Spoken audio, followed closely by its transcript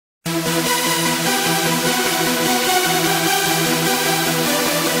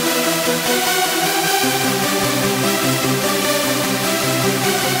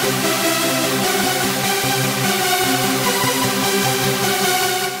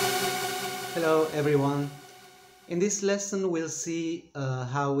everyone. In this lesson we'll see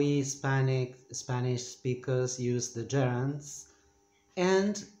how we Spanish speakers use the gerunds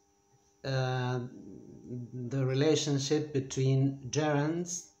and the relationship between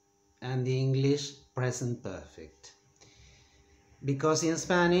gerunds and the English present perfect. Because in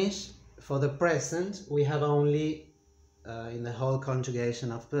Spanish, for the present, we have only in the whole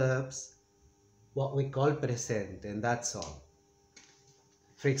conjugation of verbs what we call presente, and that's all.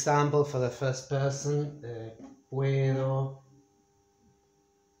 For example, for the first person, puedo,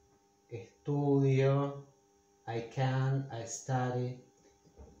 estudio, I can, I study,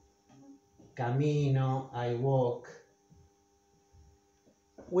 camino, I walk.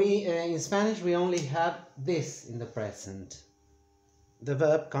 In Spanish, we only have this in the present, the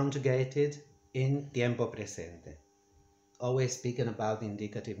verb conjugated in tiempo presente, always speaking about the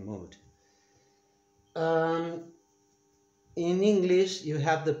indicative mood. In English, you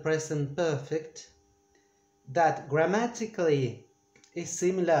have the present perfect that grammatically is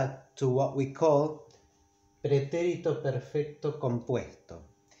similar to what we call pretérito perfecto compuesto.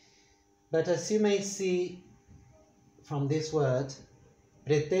 But as you may see from this word,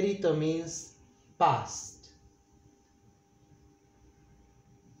 pretérito means past.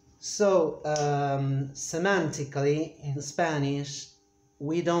 So semantically in Spanish,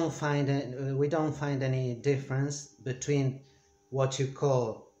 we don't find any difference between what you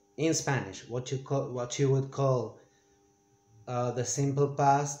call in Spanish what you would call the simple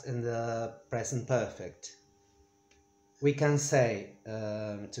past and the present perfect. We can say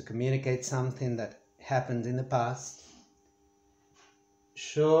to communicate something that happened in the past,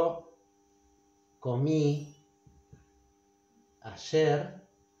 yo comí ayer,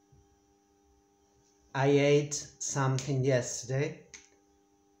 I ate something yesterday.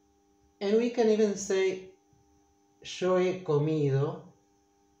 And we can even say, yo he comido.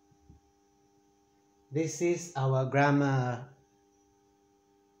 This is our grammar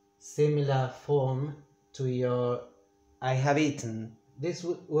similar form to your I have eaten. This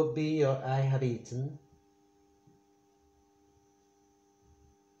would be your I have eaten.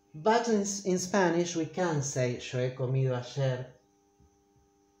 But in Spanish we can say, yo he comido ayer.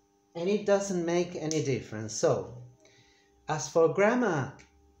 And it doesn't make any difference. So, as for grammar,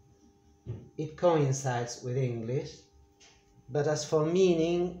 it coincides with English, but as for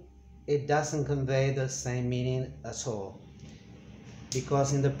meaning, it doesn't convey the same meaning at all.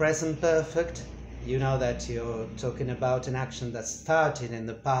 Because in the present perfect, you know that you're talking about an action that started in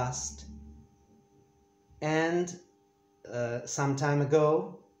the past and some time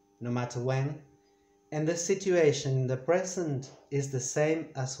ago, no matter when, and the situation in the present is the same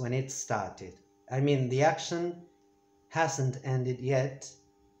as when it started. I mean, the action hasn't ended yet.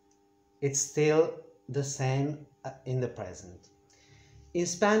 It's still the same in the present. In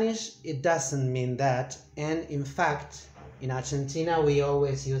Spanish, it doesn't mean that, and in fact, in Argentina, we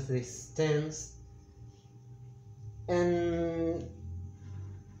always use this tense, and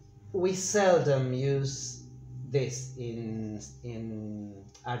we seldom use this in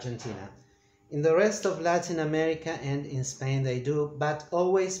Argentina. In the rest of Latin America and in Spain, they do, but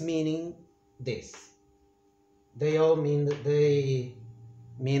always meaning this. They all mean the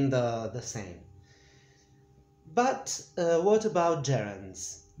same. But what about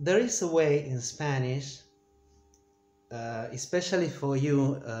gerunds? There is a way in Spanish, especially for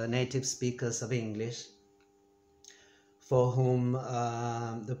you native speakers of English, for whom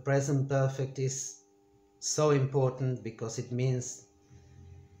the present perfect is so important because it means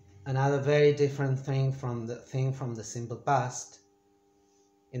another very different thing from the simple past.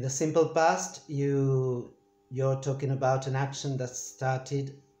 In the simple past, you're talking about an action that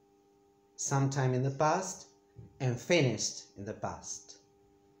started sometime in the past and finished in the past,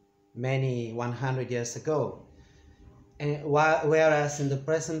 many 100 years ago. And whereas in the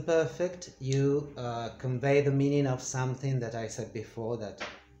present perfect, you convey the meaning of something that I said before, that,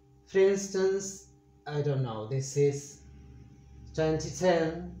 for instance, I don't know, this is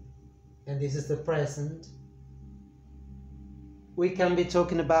 2010 and this is the present. We can be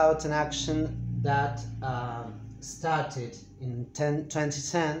talking about an action that started in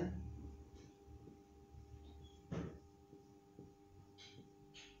 2010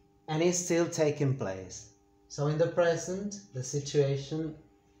 and is still taking place. So in the present, the situation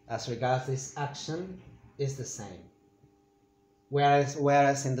as regards this action is the same.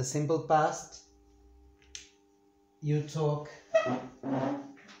 Whereas in the simple past, you talk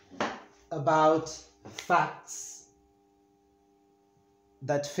about facts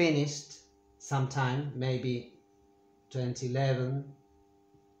that finished sometime, maybe 2011,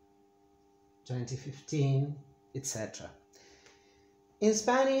 2015, etc. In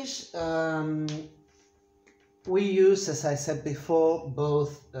Spanish, we use, as I said before,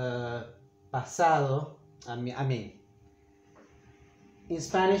 both pasado, in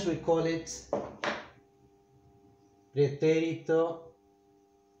Spanish we call it pretérito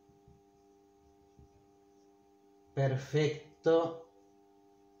perfecto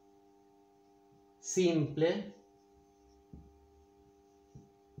simple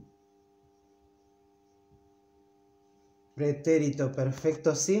pretérito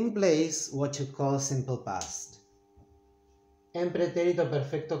perfecto simple is what you call simple past. And pretérito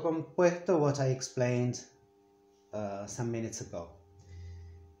perfecto compuesto, what I explained some minutes ago.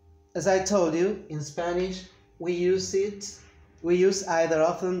 As I told you, in Spanish, we use either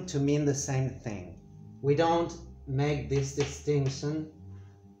often to mean the same thing. We don't make this distinction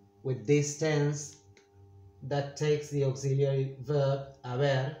with this tense that takes the auxiliary verb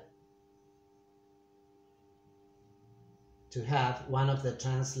haber to have. One of the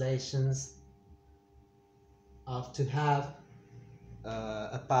translations of to have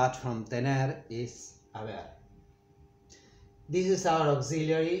apart from tener is haber. This is our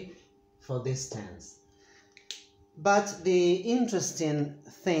auxiliary for this tense. But the interesting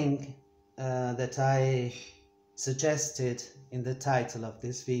thing that I suggested in the title of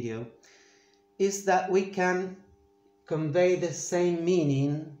this video is that we can convey the same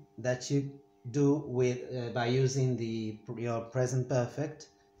meaning that you do with by using your present perfect,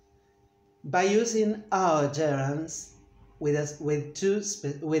 by using our gerunds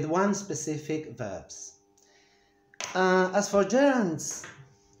with one specific verbs. As for gerunds,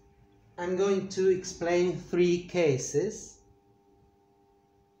 I'm going to explain 3 cases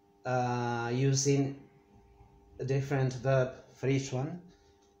using a different verb for each one.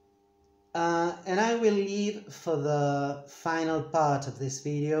 And I will leave for the final part of this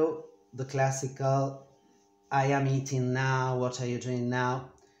video the classical I am eating now, what are you doing now?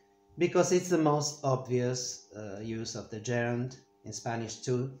 Because it's the most obvious use of the gerund in Spanish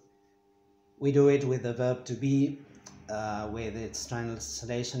too. We do it with the verb to be, with its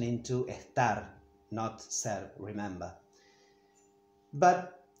translation into estar, not ser, remember.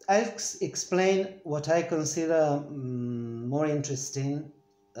 But I'll explain what I consider more interesting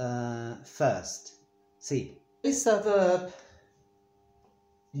first. See, it's a verb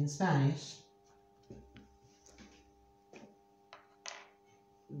in Spanish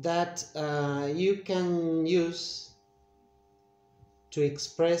that you can use to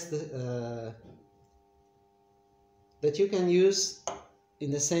express that you can use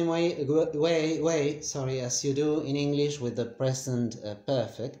in the same way as you do in English with the present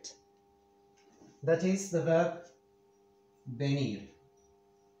perfect. That is the verb venir.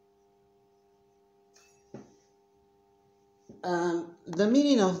 The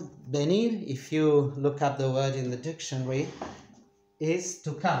meaning of venir, if you look up the word in the dictionary, is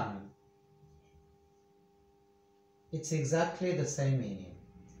to come. It's exactly the same meaning.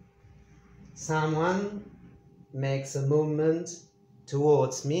 Someone makes a movement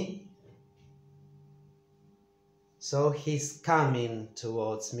towards me, so he's coming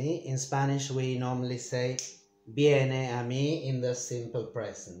towards me. In Spanish we normally say viene a mí in the simple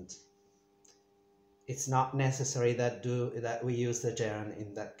present. It's not necessary that we use the gerund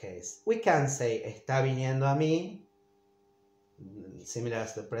in that case. We can say está viniendo a mí, similar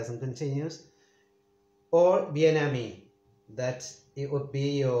as the present continuous, or viene a mí, that it would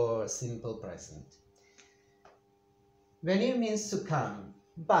be your simple present. Venir means to come,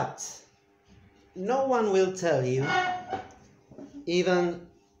 but no one will tell you, even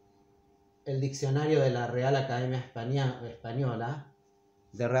el diccionario de la Real Academia Española,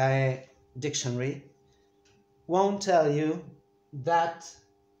 the RAE dictionary, won't tell you that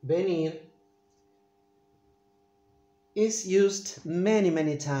venir is used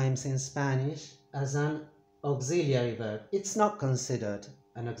many times in Spanish as an auxiliary verb. It's not considered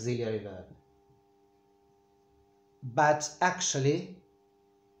an auxiliary verb, but actually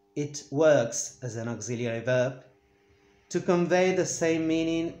it works as an auxiliary verb to convey the same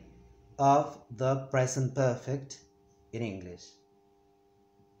meaning of the present perfect in English.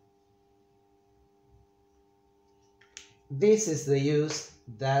 This is the use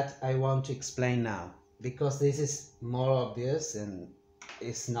that I want to explain now, because this is more obvious and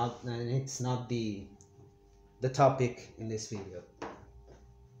it's not the topic in this video.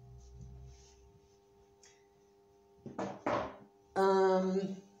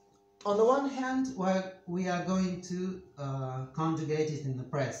 On the one hand, we are going to conjugate it in the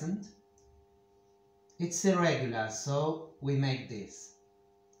present. It's irregular, so we make this.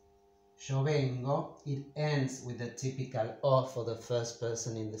 Yo vengo, it ends with the typical o for the first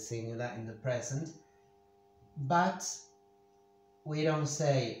person in the singular in the present, but we don't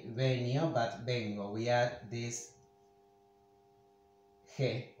say venio, but vengo. We add this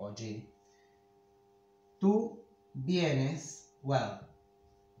G or G. Tú vienes, well,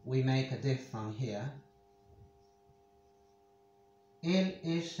 we make a diphthong here. Él,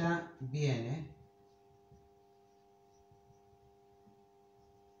 ella viene.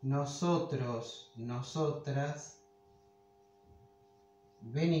 Nosotros, nosotras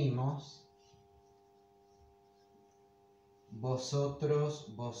venimos. Vosotros,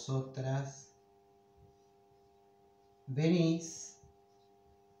 vosotras venís.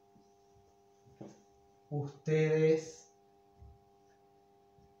 Ustedes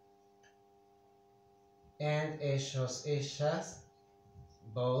and ellos, ellas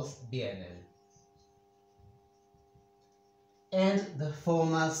both vienen. And the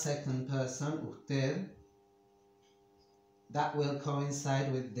formal second person, usted, that will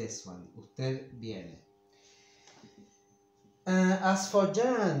coincide with this one. Usted viene. As for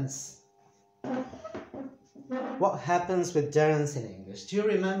gerunds, what happens with gerunds in English? Do you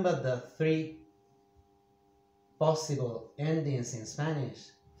remember the 3 possible endings in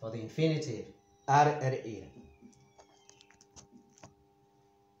Spanish for the infinitive? Ar, ir.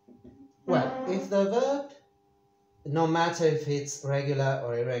 Well, if the verb, no matter if it's regular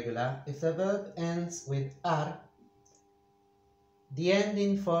or irregular, if the verb ends with ar, the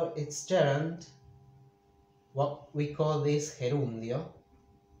ending for its gerund, what we call this gerundio,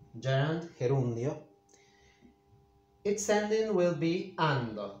 gerund, gerundio, its ending will be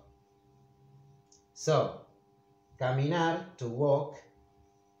ando. So, caminar, to walk,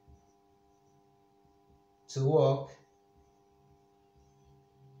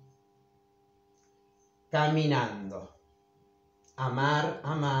 caminando, amar,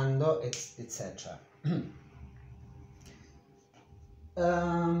 amando, etc.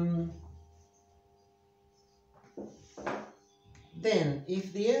 Then,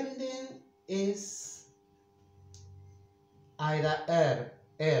 if the ending is either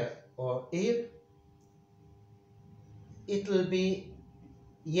or ir, it will be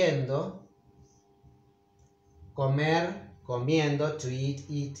yendo, comer, comiendo, to eat,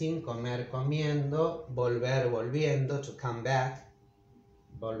 eating, comer, comiendo, volver, volviendo, to come back,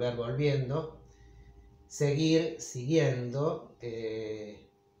 volver, volviendo, seguir, siguiendo,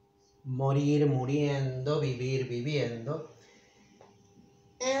 morir, muriendo, vivir, viviendo.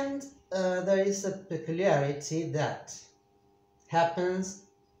 And there is a peculiarity that happens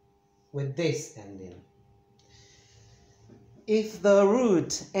with this ending. If the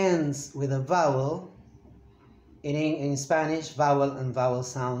root ends with a vowel, in Spanish, vowel and vowel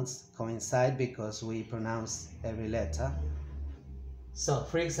sounds coincide because we pronounce every letter. So,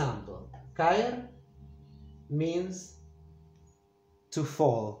 for example, caer means to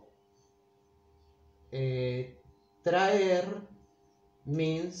fall. Traer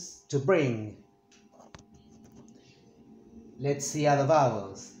means to bring. Let's see other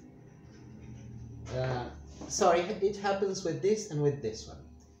vowels. Sorry, it happens with this and with this one.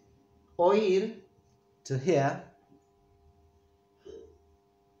 Oír, to hear.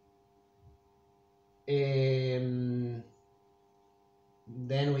 Then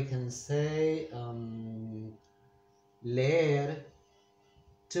we can say leer,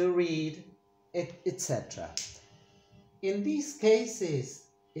 to read, etc. In these cases,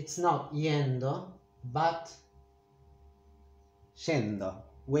 it's not yendo, but yendo,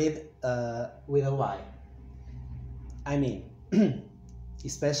 with a Y. I mean,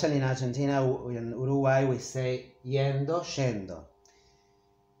 especially in Argentina and Uruguay, we say yendo, yendo.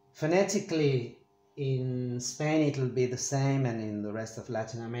 Phonetically, in Spain it will be the same, and in the rest of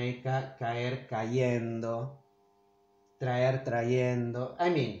Latin America, caer, cayendo, traer, trayendo. I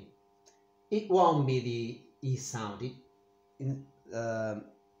mean, it won't be the E sound.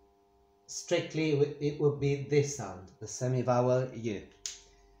 Strictly, it would be this sound, the semi-vowel Y.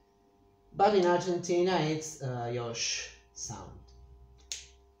 But in Argentina, it's your sh sound.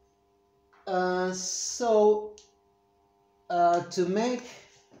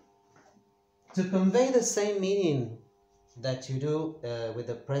 To convey the same meaning that you do with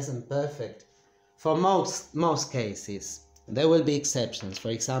the present perfect, for most cases, there will be exceptions. For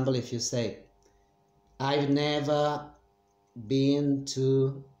example, if you say, I've never been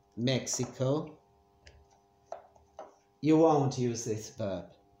to Mexico, you won't use this verb.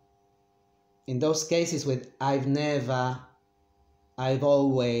 In those cases with I've never, I've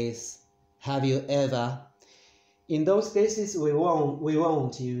always, have you ever, in those cases we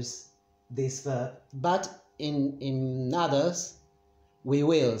won't use this verb, but in others we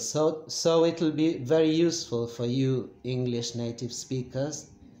will. So it will be very useful for you English native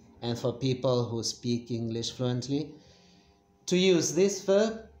speakers and for people who speak English fluently to use this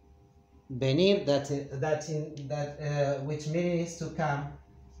verb, venir, which meaning is to come,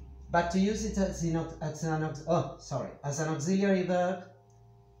 but to use it as an auxiliary verb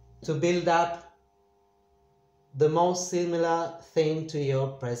to build up the most similar thing to your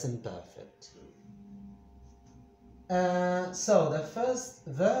present perfect. So the first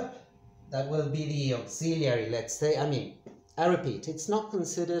verb, that will be the auxiliary, let's say, I repeat, it's not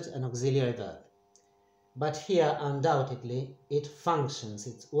considered an auxiliary verb, but here undoubtedly it functions,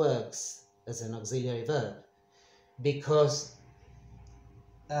 it works as an auxiliary verb, because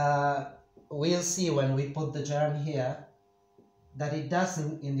we'll see when we put the gerund here that it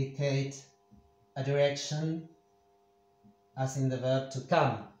doesn't indicate a direction as in the verb to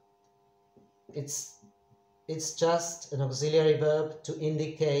come. It's just an auxiliary verb to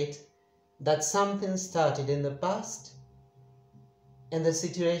indicate that something started in the past and the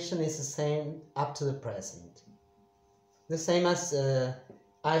situation is the same up to the present. The same as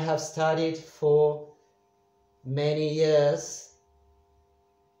I have studied for many years.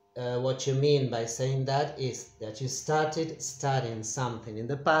 What you mean by saying that is that you started studying something in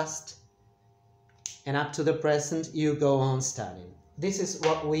the past and up to the present you go on studying. This is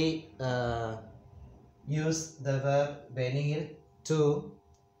what we use the verb venir to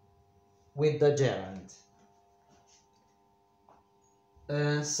with the gerund.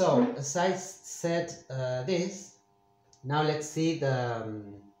 So, as I said this, now let's see the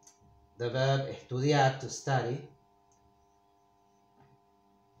verb estudiar, to study.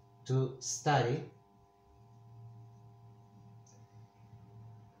 To study.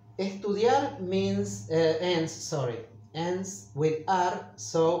 Estudiar means, ends with ar,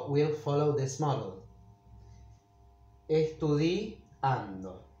 so we'll follow this model.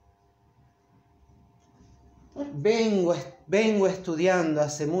 Estudiando. Vengo estudiando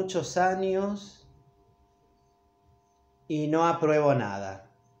hace muchos años y no apruebo nada.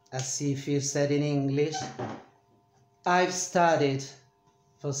 As if you said in English, I've studied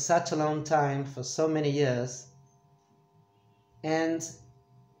for such a long time, for so many years, and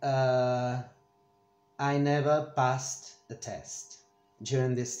I never passed a test.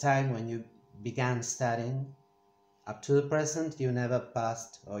 During this time when you began studying, up to the present, you've never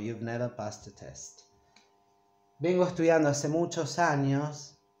passed a test. Vengo estudiando hace muchos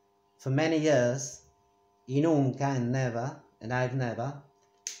años, for many years, y nunca, and never, and I've never,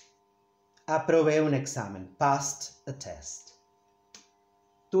 aprobé un examen, passed a test.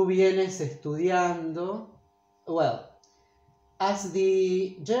 Tú vienes estudiando, well, as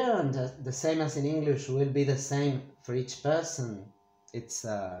the gerund, the same as in English, will be the same for each person. It's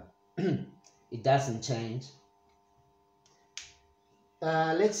it doesn't change.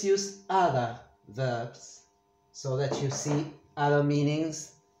 Let's use other verbs so that you see other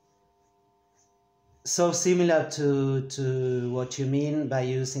meanings so similar to what you mean by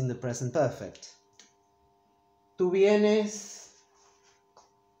using the present perfect. Tú vienes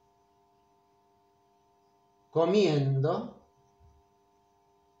comiendo.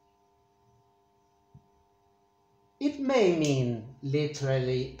 It may mean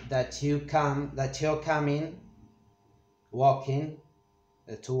literally that you're coming, walking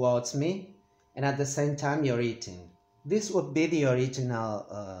towards me, and at the same time you're eating. This would be the original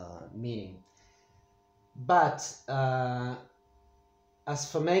meaning. But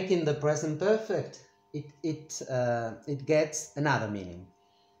as for making the present perfect, it gets another meaning.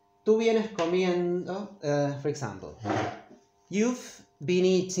 Tú vienes comiendo, for example, you've been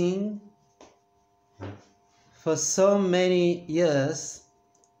eating for so many years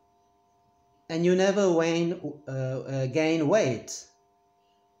and you never gain weight.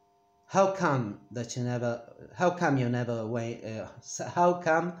 How come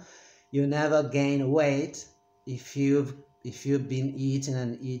you never gain weight if you've been eating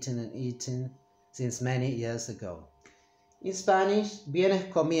and eating and eating since many years ago? In Spanish,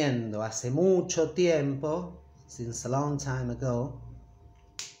 vienes comiendo hace mucho tiempo, since a long time ago,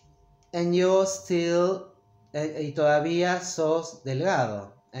 and you're still, y todavía sos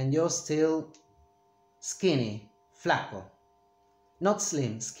delgado, and you're still skinny, flaco, not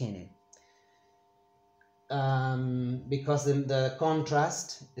slim, skinny. Because the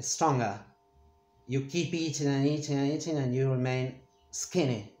contrast is stronger. You keep eating and eating and eating and you remain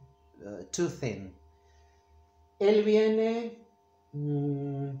skinny, too thin. Él viene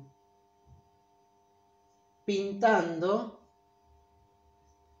pintando,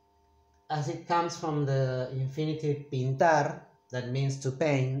 as it comes from the infinitive pintar, that means to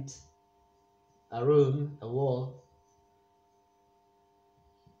paint, a room, a wall.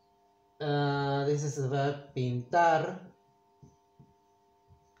 This is the verb pintar.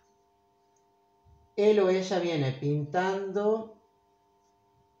 él o ella viene pintando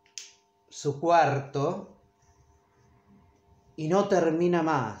su cuarto y no termina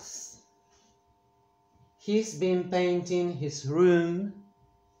más. He's been painting his room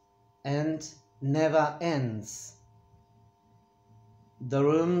and never ends. The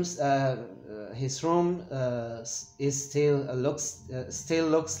room's his room is still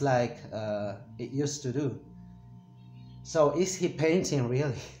looks like it used to do. So is he painting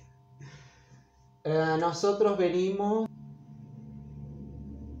really? Nosotros venimos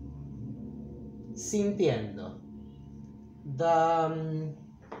sintiendo.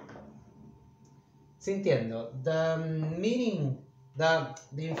 Sintiendo. The meaning, the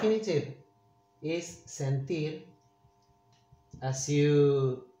infinitive is sentir. As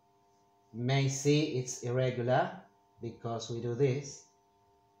you may see, it's irregular because we do this.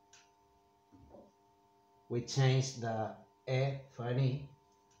 We change the E for an E.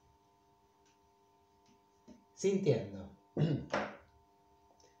 Sintiendo.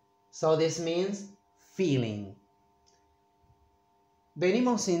 So this means feeling.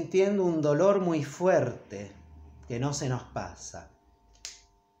 Venimos sintiendo un dolor muy fuerte que no se nos pasa.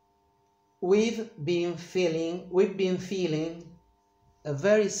 We've been feeling a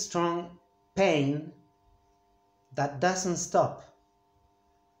very strong pain that doesn't stop.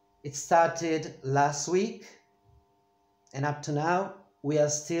 It started last week, and up to now we are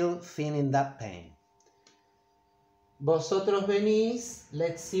still feeling that pain. Vosotros venís,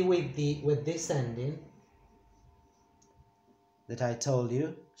 let's see with this ending that I told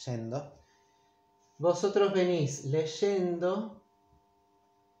you, yendo. Vosotros venís leyendo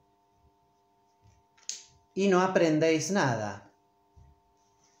y no aprendéis nada.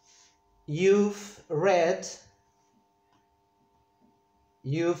 You've read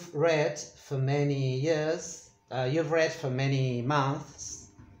for many years, you've read for many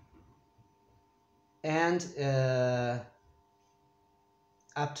months, and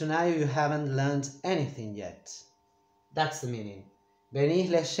up to now you haven't learned anything yet. That's the meaning. Venís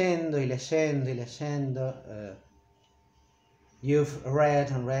leyendo y leyendo y leyendo. You've read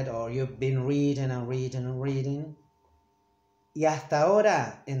and read, or you've been reading and reading and reading. Y hasta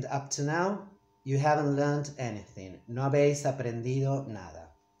ahora, and up to now, you haven't learned anything. No habéis aprendido nada.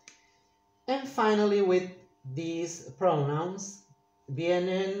 And finally, with these pronouns,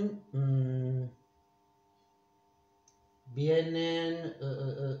 vienen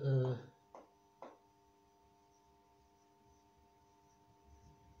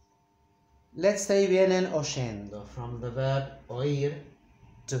let's say vienen oyendo, from the verb oír,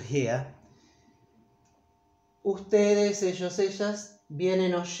 to hear. Ustedes, ellos, ellas,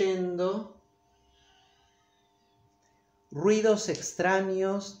 vienen oyendo ruidos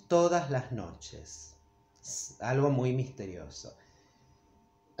extraños todas las noches. Es algo muy misterioso.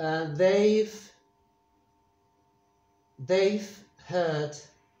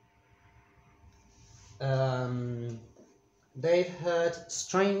 They've heard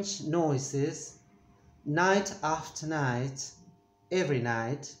strange noises night after night, every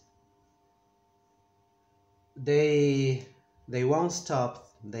night. They won't stop,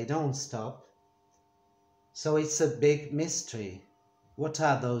 they don't stop. So it's a big mystery. What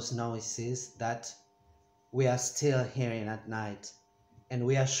are those noises that we are still hearing at night? And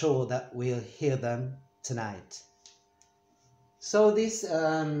we are sure that we'll hear them tonight. So this,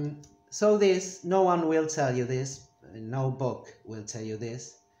 no one will tell you this, no book will tell you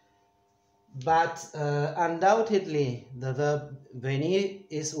this. But undoubtedly, the verb venir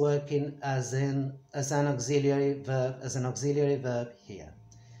is working as an auxiliary verb here.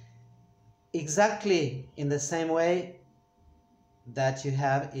 Exactly in the same way that you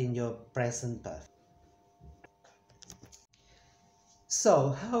have in your present perfect. So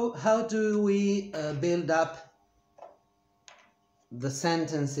how do we build up these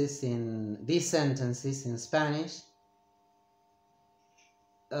sentences in Spanish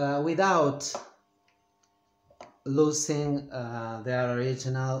without losing their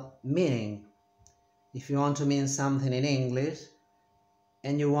original meaning? If you want to mean something in English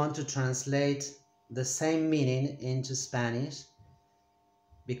and you want to translate the same meaning into Spanish,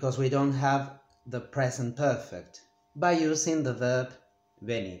 because we don't have the present perfect, by using the verb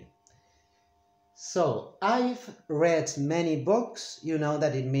venir. So I've read many books. You know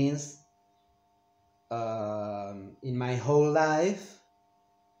that it means in my whole life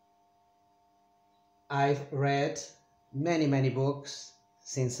I've read many books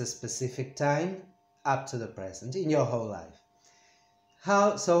since a specific time up to the present, in your whole life.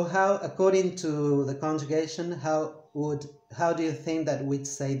 How, according to the conjugation, how do you think that we'd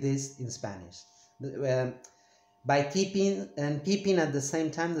say this in Spanish? By keeping at the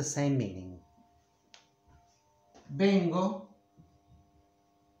same time the same meaning. Vengo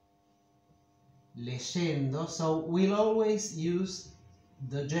leyendo, so we'll always use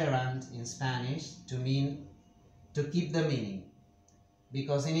the gerund in Spanish to keep the meaning,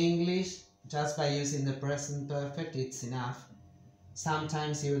 because in English, just by using the present perfect, it's enough.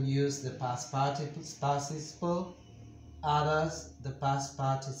 Sometimes you'll use the past participle, others the past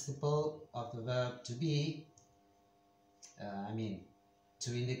participle of the verb to be, to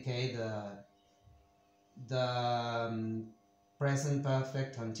indicate the present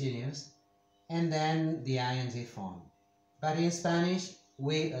perfect continuous, and then the ing form. But in Spanish,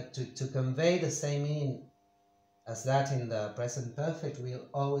 we to convey the same meaning as that in the present perfect, we'll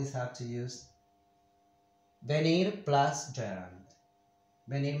always have to use venir plus gerund.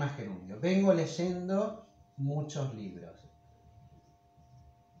 Venir más gerundio. Vengo leyendo muchos libros.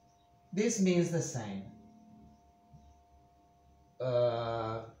 This means the same.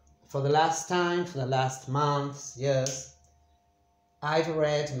 For the last months, years, I've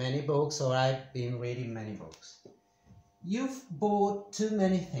read many books, or I've been reading many books. You've bought too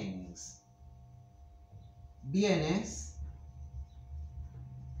many things. Vienes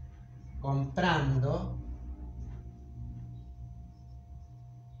comprando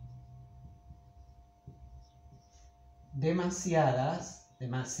demasiadas.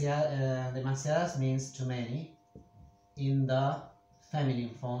 Demasiadas means too many in the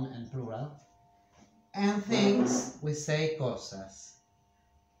feminine form and plural. And things, we say cosas.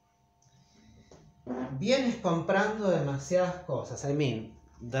 Vienes comprando demasiadas cosas. I mean,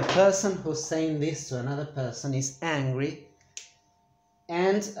 the person who's saying this to another person is angry,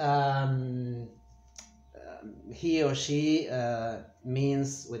 and he or she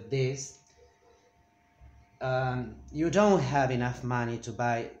means with this, you don't have enough money to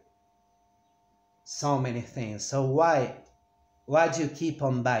buy so many things, so why do you keep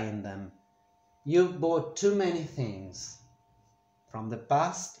on buying them? You bought too many things from the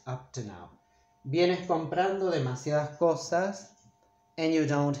past up to now. Vienes comprando demasiadas cosas, and you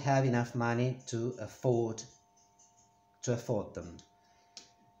don't have enough money to afford them.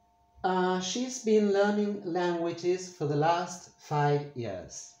 She's been learning languages for the last 5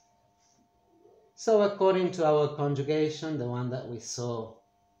 years. So according to our conjugation, the one that we saw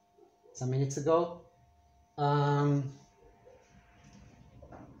some minutes ago,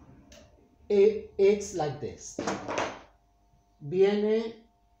 it's like this. Viene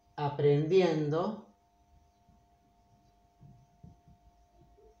aprendiendo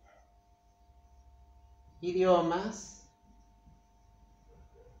idiomas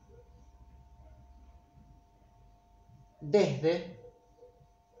desde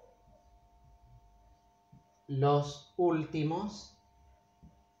los últimos,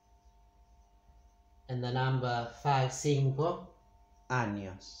 and the number 5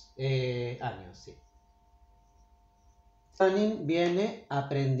 años. Años, sí. Learning viene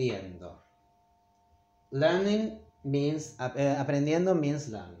aprendiendo. Learning means, aprendiendo means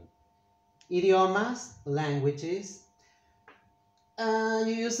learning. Idiomas, languages. You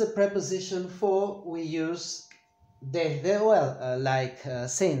use the preposition for, we use desde, like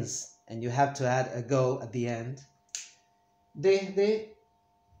since, and you have to add a go at the end. Desde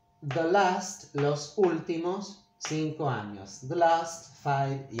the last, los últimos 5 años, the last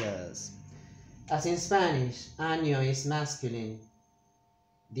 5 years. As in Spanish, año is masculine.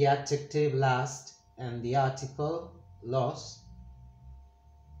 The adjective last and the article los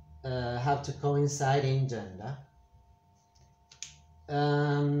have to coincide in gender.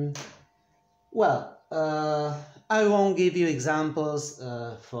 I won't give you examples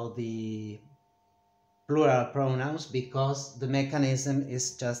for the plural pronouns, because the mechanism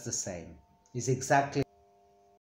is just the same. It's exactly